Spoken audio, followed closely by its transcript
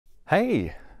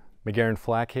Hey, McGarren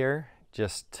Flack here,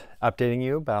 just updating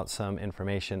you about some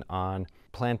information on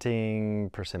planting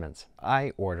persimmons.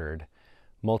 I ordered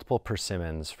multiple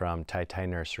persimmons from Tyty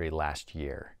Nursery last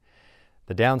year.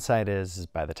 The downside is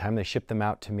by the time they shipped them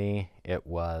out to me, it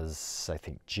was, I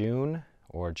think, June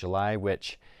or July,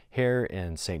 which here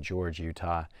in St. George,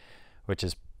 Utah, which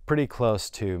is pretty close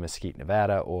to Mesquite,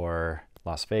 Nevada or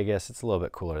Las Vegas. It's a little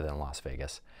bit cooler than Las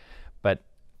Vegas, but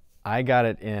I got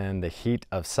it in the heat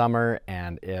of summer,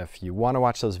 and if you want to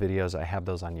watch those videos, I have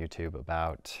those on YouTube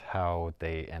about how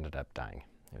they ended up dying.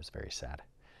 It was very sad.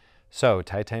 So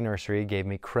Tyty Nursery gave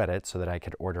me credit so that I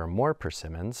could order more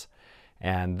persimmons,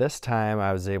 and this time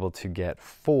I was able to get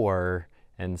 4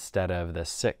 instead of the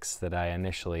 6 that I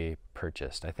initially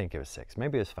purchased. I think it was 6,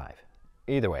 maybe it was 5.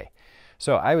 Either way.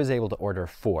 So I was able to order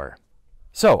 4.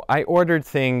 So I ordered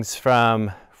things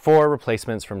from 4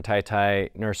 replacements from Tyty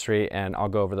Nursery, and I'll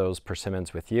go over those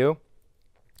persimmons with you.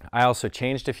 I also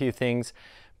changed a few things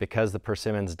because the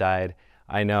persimmons died.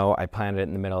 I know I planted it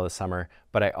in the middle of the summer,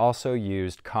 but I also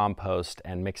used compost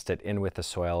and mixed it in with the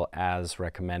soil as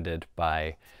recommended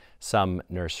by some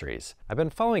nurseries. I've been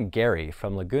following Gary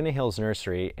from Laguna Hills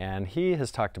Nursery, and he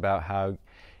has talked about how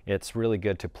it's really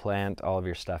good to plant all of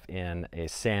your stuff in a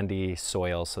sandy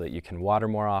soil so that you can water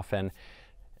more often,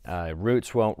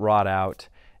 roots won't rot out,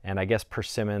 and I guess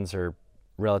persimmons are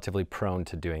relatively prone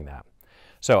to doing that.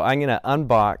 So I'm going to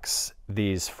unbox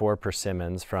these 4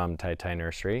 persimmons from Tyty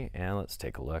Nursery, and let's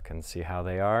take a look and see how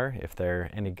they are, if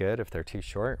they're any good, if they're too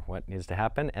short, what needs to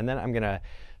happen. And then I'm going to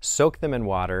soak them in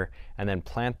water and then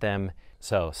plant them.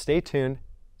 So stay tuned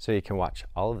so you can watch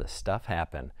all of this stuff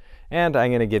happen. And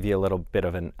I'm going to give you a little bit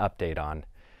of an update on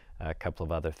a couple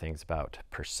of other things about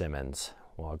persimmons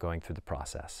while going through the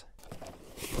process.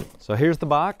 So here's the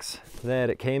box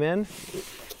that it came in.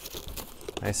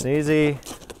 Nice and easy.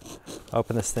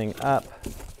 Open this thing up.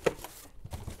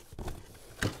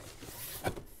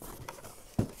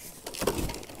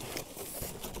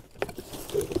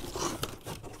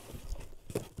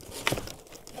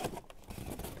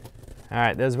 All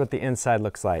right, this is what the inside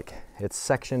looks like. It's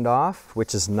sectioned off,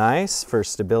 which is nice for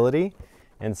stability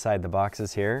inside the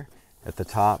boxes here at the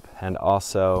top and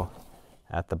also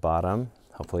at the bottom.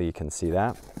 Hopefully you can see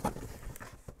that.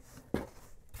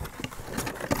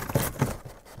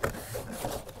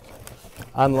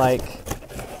 Unlike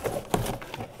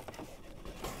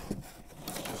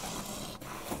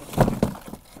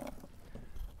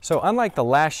the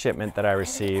last shipment that I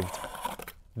received,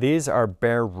 these are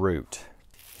bare root.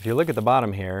 If you look at the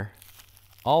bottom here,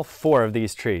 all 4 of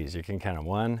these trees, you can count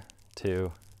 1,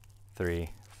 2, 3,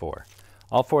 4.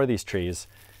 All 4 of these trees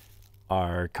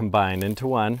are combined into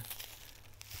one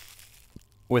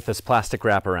with this plastic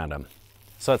wrap around them.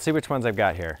 So let's see which ones I've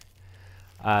got here.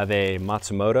 The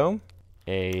Matsumoto,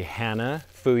 a Hana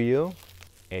Fuyu,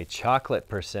 a chocolate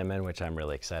persimmon, which I'm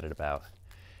really excited about,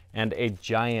 and a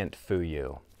giant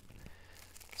Fuyu.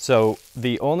 So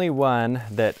the only one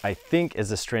that I think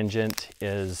is astringent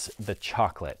is the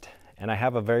chocolate, and I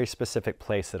have a very specific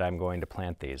place that I'm going to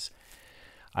plant these.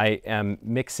 I am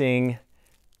mixing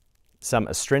some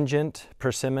astringent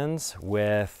persimmons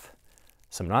with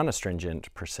some non-astringent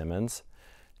persimmons,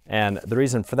 and the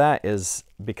reason for that is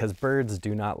because birds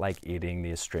do not like eating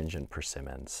the astringent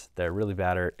persimmons. They're really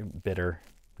bitter.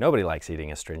 Nobody likes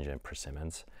eating astringent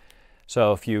persimmons.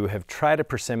 So if you have tried a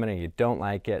persimmon and you don't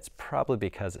like it, it's probably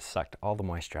because it sucked all the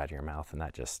moisture out of your mouth, and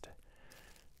that just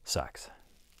sucks,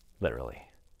 literally.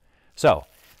 So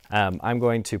I'm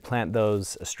going to plant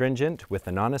those astringent with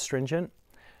the non-astringent.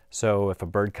 So if a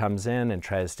bird comes in and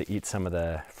tries to eat some of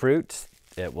the fruit,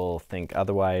 it will think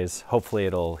otherwise. Hopefully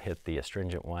it'll hit the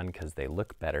astringent one because they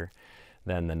look better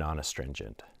than the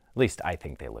non-astringent. At least I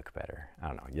think they look better. I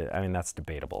don't know. I mean, that's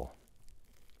debatable.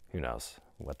 Who knows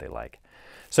what they like.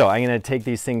 So I'm going to take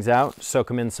these things out, soak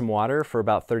them in some water for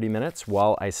about 30 minutes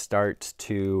while I start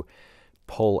to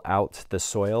pull out the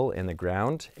soil in the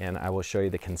ground, and I will show you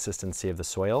the consistency of the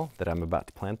soil that I'm about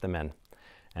to plant them in,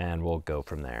 and we'll go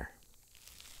from there.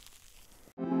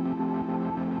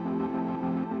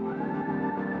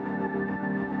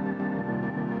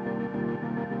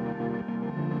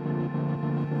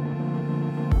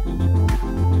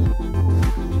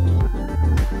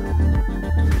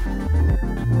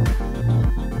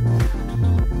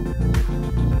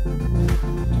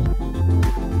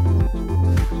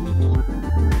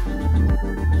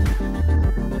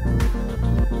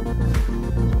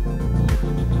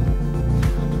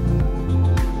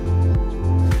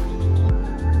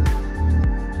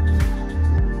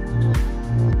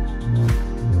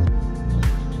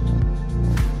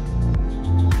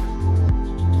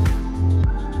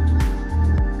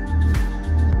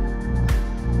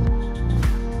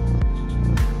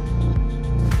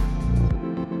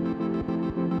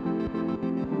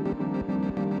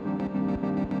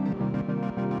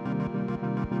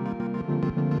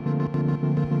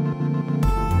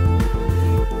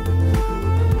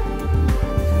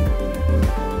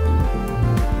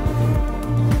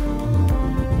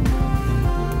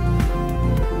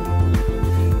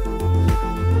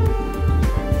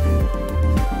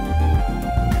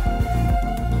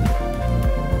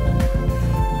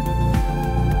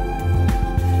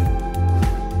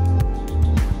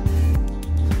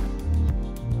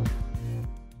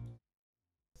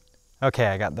 Okay,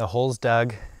 I got the holes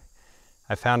dug.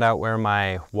 I found out where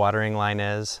my watering line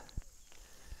is.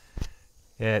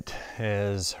 It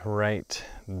is right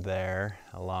there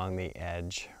along the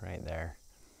edge, right there.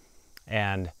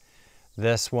 And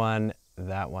this one,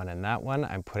 that one, and that one,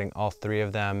 I'm putting all three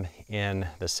of them in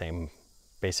the same,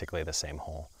 basically the same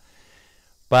hole.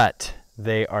 But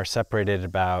they are separated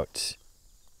about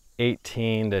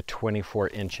 18 to 24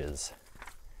 inches.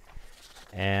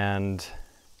 And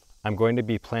I'm going to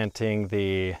be planting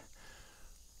the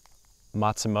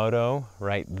Matsumoto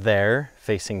right there,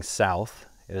 facing south.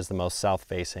 It is the most south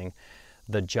facing.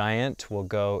 The giant will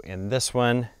go in this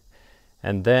one,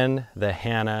 and then the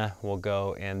Hana will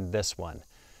go in this one.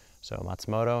 So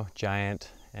Matsumoto, giant,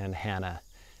 and Hana.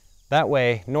 That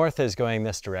way, north is going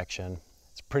this direction.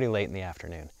 It's pretty late in the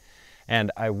afternoon. And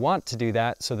I want to do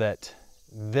that so that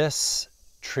this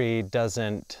tree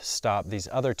doesn't stop these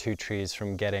other two trees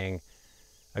from getting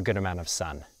a good amount of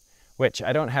sun, which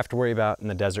I don't have to worry about in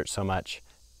the desert so much,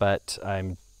 but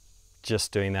I'm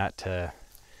just doing that to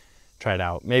try it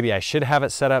out. Maybe I should have it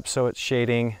set up so it's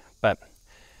shading, but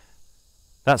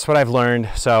that's what I've learned,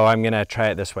 so I'm gonna try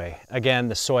it this way. Again,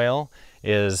 the soil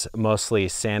is mostly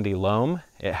sandy loam.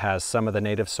 It has some of the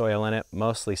native soil in it,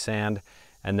 mostly sand,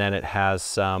 and then it has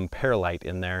some perlite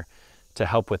in there to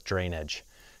help with drainage.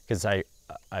 Because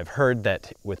I've heard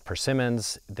that with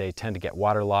persimmons, they tend to get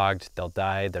waterlogged, they'll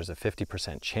die. There's a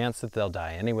 50% chance that they'll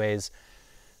die anyways.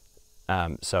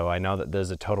 So I know that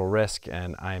there's a total risk,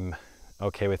 and I'm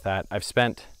okay with that. I've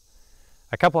spent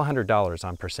a couple $100s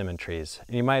on persimmon trees.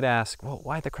 And you might ask, well,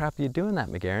 why the crap are you doing that,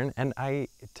 McGarren? And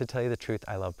to tell you the truth,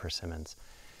 I love persimmons.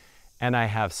 And I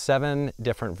have 7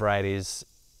 different varieties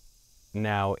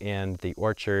now in the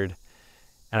orchard.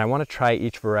 And I want to try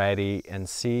each variety and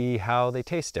see how they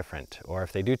taste different, or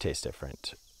if they do taste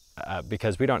different,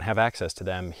 because we don't have access to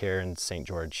them here in St.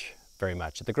 George very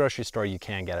much. At the grocery store, you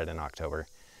can get it in October,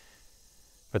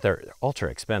 but they're ultra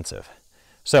expensive.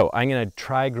 So I'm going to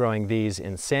try growing these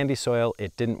in sandy soil.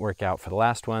 It didn't work out for the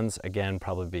last ones, again,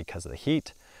 probably because of the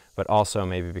heat, but also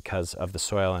maybe because of the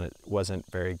soil, and it wasn't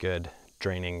very good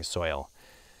draining soil.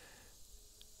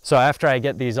 So after I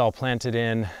get these all planted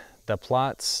in the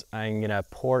plots, I'm gonna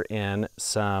pour in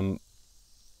some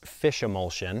fish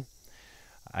emulsion.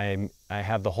 I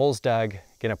have the holes dug,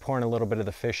 gonna pour in a little bit of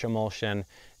the fish emulsion.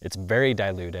 It's very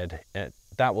diluted.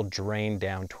 That will drain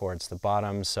down towards the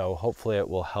bottom, so hopefully it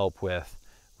will help with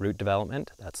root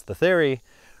development. That's the theory,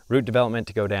 root development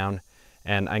to go down.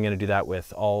 And I'm gonna do that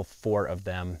with all 4 of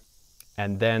them,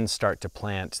 and then start to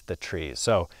plant the trees.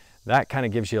 So that kind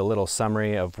of gives you a little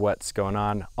summary of what's going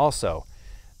on. Also,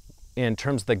 in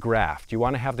terms of the graft, you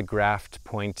want to have the graft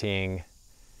pointing,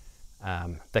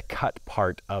 the cut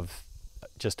part of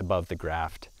just above the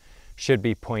graft should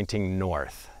be pointing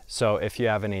north. So if you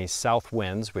have any south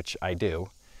winds, which I do,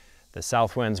 the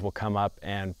south winds will come up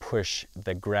and push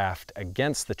the graft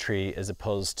against the tree as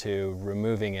opposed to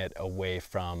removing it away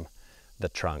from the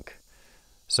trunk.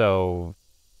 So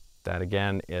that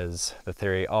again is the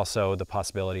theory. Also the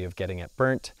possibility of getting it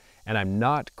burnt. And I'm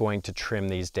not going to trim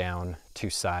these down to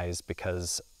size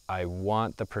because I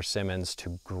want the persimmons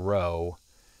to grow,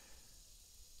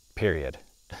 period.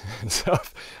 So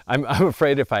I'm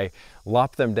afraid if I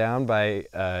lop them down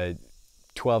by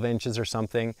 12 inches or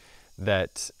something,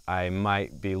 that I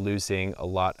might be losing a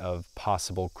lot of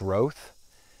possible growth.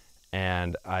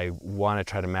 And I want to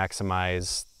try to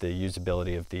maximize the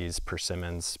usability of these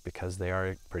persimmons because they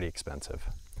are pretty expensive.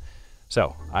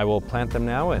 So I will plant them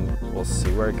now and we'll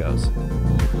see where it goes.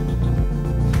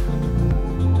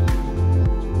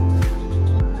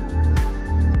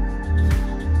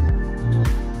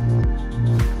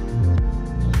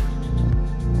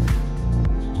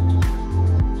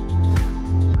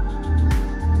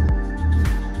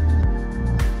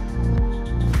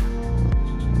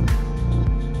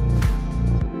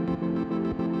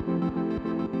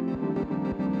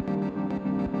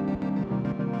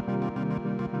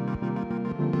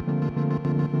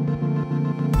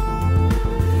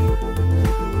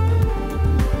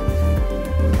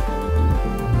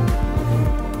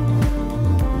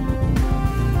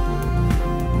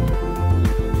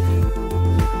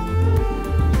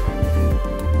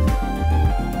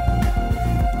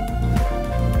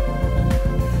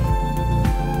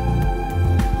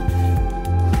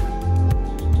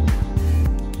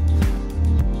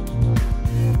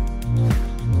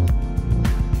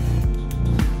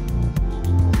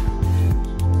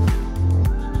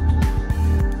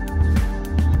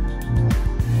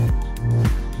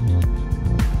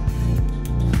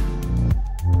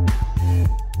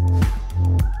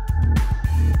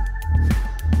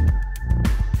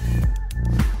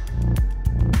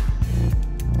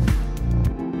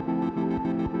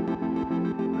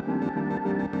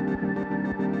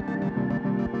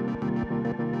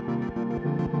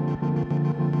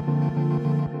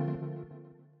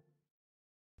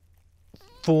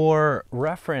 For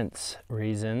reference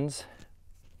reasons,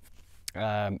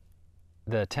 the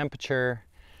temperature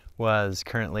was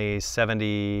currently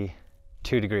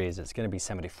 72 degrees. It's going to be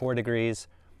 74 degrees.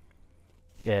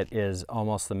 It is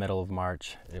almost the middle of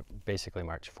March, basically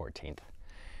March 14th.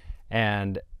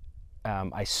 And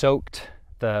I soaked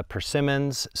the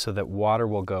persimmons so that water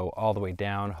will go all the way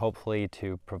down, hopefully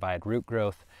to provide root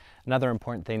growth. Another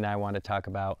important thing that I want to talk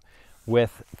about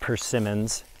with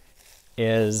persimmons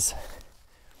is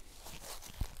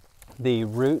the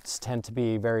roots tend to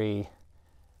be very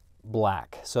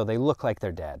black, so they look like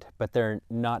they're dead, but they're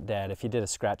not dead. If you did a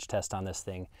scratch test on this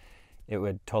thing, it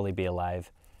would totally be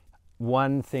alive.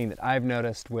 One thing that I've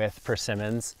noticed with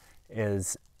persimmons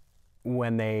is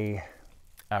when they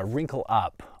wrinkle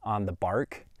up on the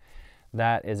bark,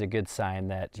 that is a good sign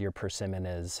that your persimmon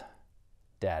is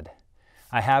dead.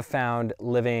 I have found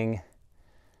living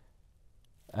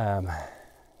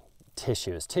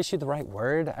tissue the right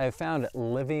word? I've found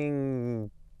living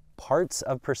parts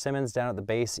of persimmons down at the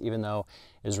base, even though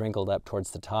it is wrinkled up towards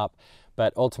the top.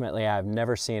 But ultimately, I've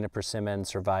never seen a persimmon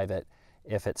survive it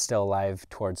if it's still alive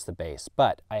towards the base.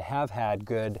 But I have had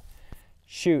good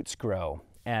shoots grow.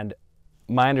 And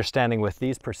my understanding with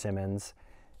these persimmons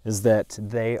is that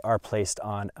they are placed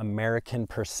on American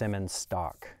persimmon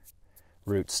stock,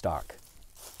 root stock.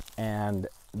 And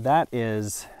that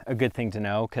is a good thing to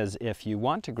know, because if you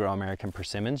want to grow American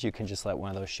persimmons, you can just let one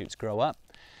of those shoots grow up.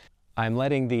 I'm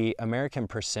letting the American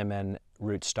persimmon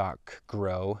rootstock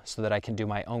grow so that I can do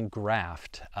my own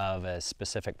graft of a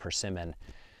specific persimmon.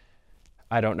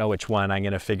 I don't know which one. I'm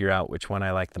going to figure out which one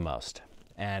I like the most.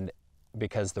 And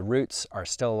because the roots are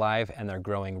still alive and they're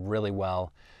growing really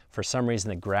well, for some reason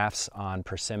the grafts on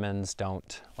persimmons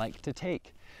don't like to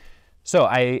take. So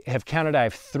I have counted, I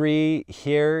have 3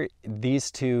 here, these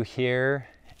 2 here,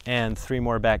 and 3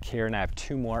 more back here, and I have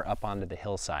 2 more up onto the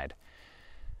hillside.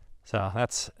 So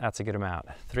that's a good amount.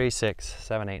 3, 6,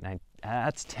 7, 8, 9,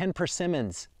 that's 10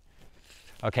 persimmons.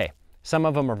 Okay, some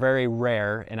of them are very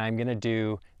rare, and I'm gonna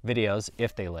do videos,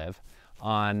 if they live,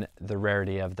 on the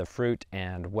rarity of the fruit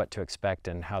and what to expect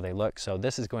and how they look. So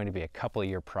this is going to be a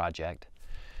couple-year project.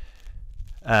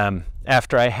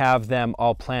 After I have them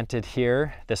all planted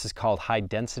here, this is called high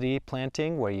density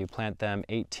planting, where you plant them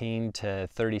 18 to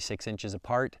 36 inches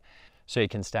apart so you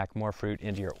can stack more fruit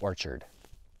into your orchard.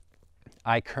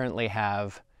 I currently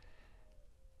have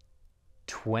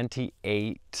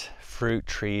 28 fruit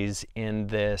trees in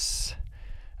this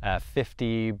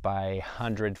 50 by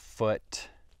 100 foot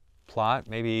plot,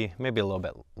 maybe a little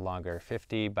bit longer,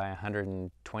 50 by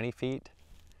 120 feet,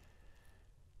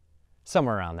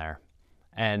 somewhere around there.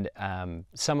 And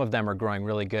some of them are growing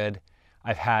really good.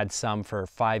 I've had some for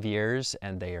 5 years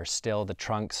and they are still, the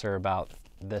trunks are about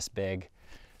this big.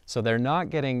 So they're not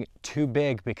getting too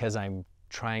big because I'm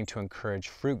trying to encourage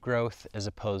fruit growth as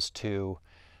opposed to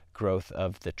growth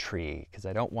of the tree, because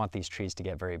I don't want these trees to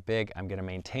get very big. I'm going to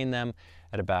maintain them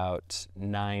at about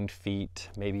 9 feet,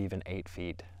 maybe even 8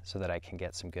 feet, so that I can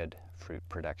get some good fruit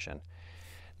production.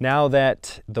 Now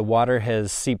that the water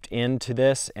has seeped into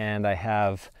this and I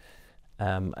have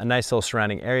a nice little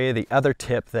surrounding area, the other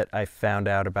tip that I found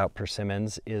out about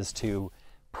persimmons is to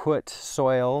put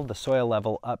the soil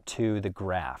level up to the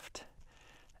graft.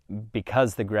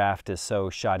 Because the graft is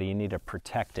so shoddy, you need to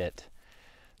protect it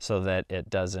so that it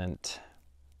doesn't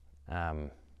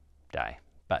die.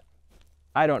 But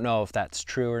I don't know if that's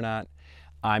true or not.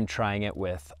 I'm trying it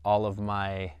with all of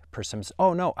my persimmons.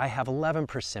 Oh no, I have 11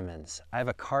 persimmons. I have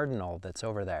a cardinal that's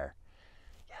over there.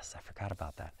 Yes, I forgot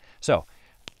about that. So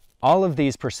all of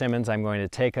these persimmons, I'm going to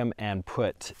take them and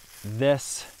put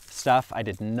this stuff. I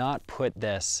did not put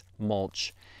this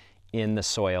mulch in the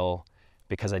soil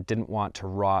because I didn't want to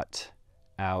rot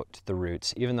out the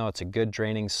roots. Even though it's a good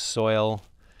draining soil,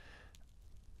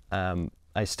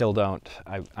 I still don't.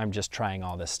 I'm just trying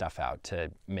all this stuff out to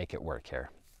make it work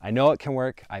here. I know it can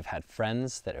work. I've had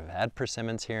friends that have had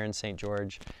persimmons here in St.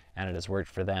 George and it has worked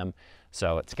for them.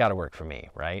 So it's got to work for me,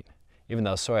 right? Even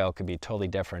though soil could be totally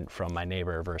different from my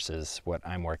neighbor versus what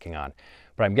I'm working on.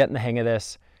 But I'm getting the hang of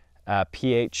this.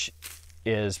 pH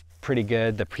is pretty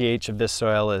good. The pH of this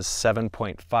soil is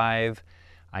 7.5.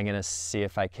 I'm gonna see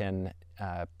if I can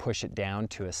push it down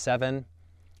to a 7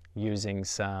 using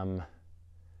some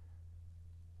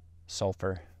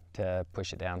sulfur to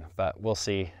push it down, but we'll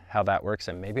see how that works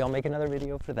and maybe I'll make another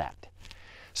video for that.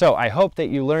 So I hope that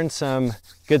you learned some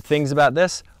good things about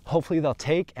this. Hopefully they'll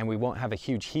take and we won't have a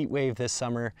huge heat wave this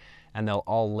summer and they'll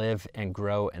all live and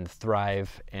grow and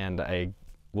thrive and I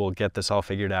will get this all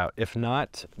figured out. If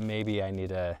not, maybe I need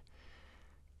to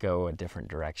go a different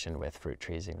direction with fruit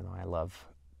trees, even though I love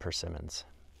persimmons.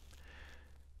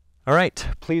 All right,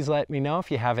 please let me know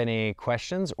if you have any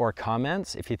questions or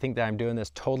comments. If you think that I'm doing this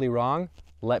totally wrong,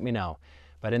 let me know.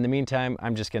 But in the meantime,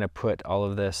 I'm just gonna put all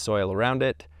of this soil around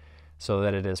it so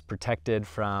that it is protected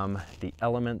from the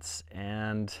elements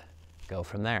and go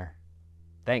from there.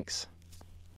 Thanks.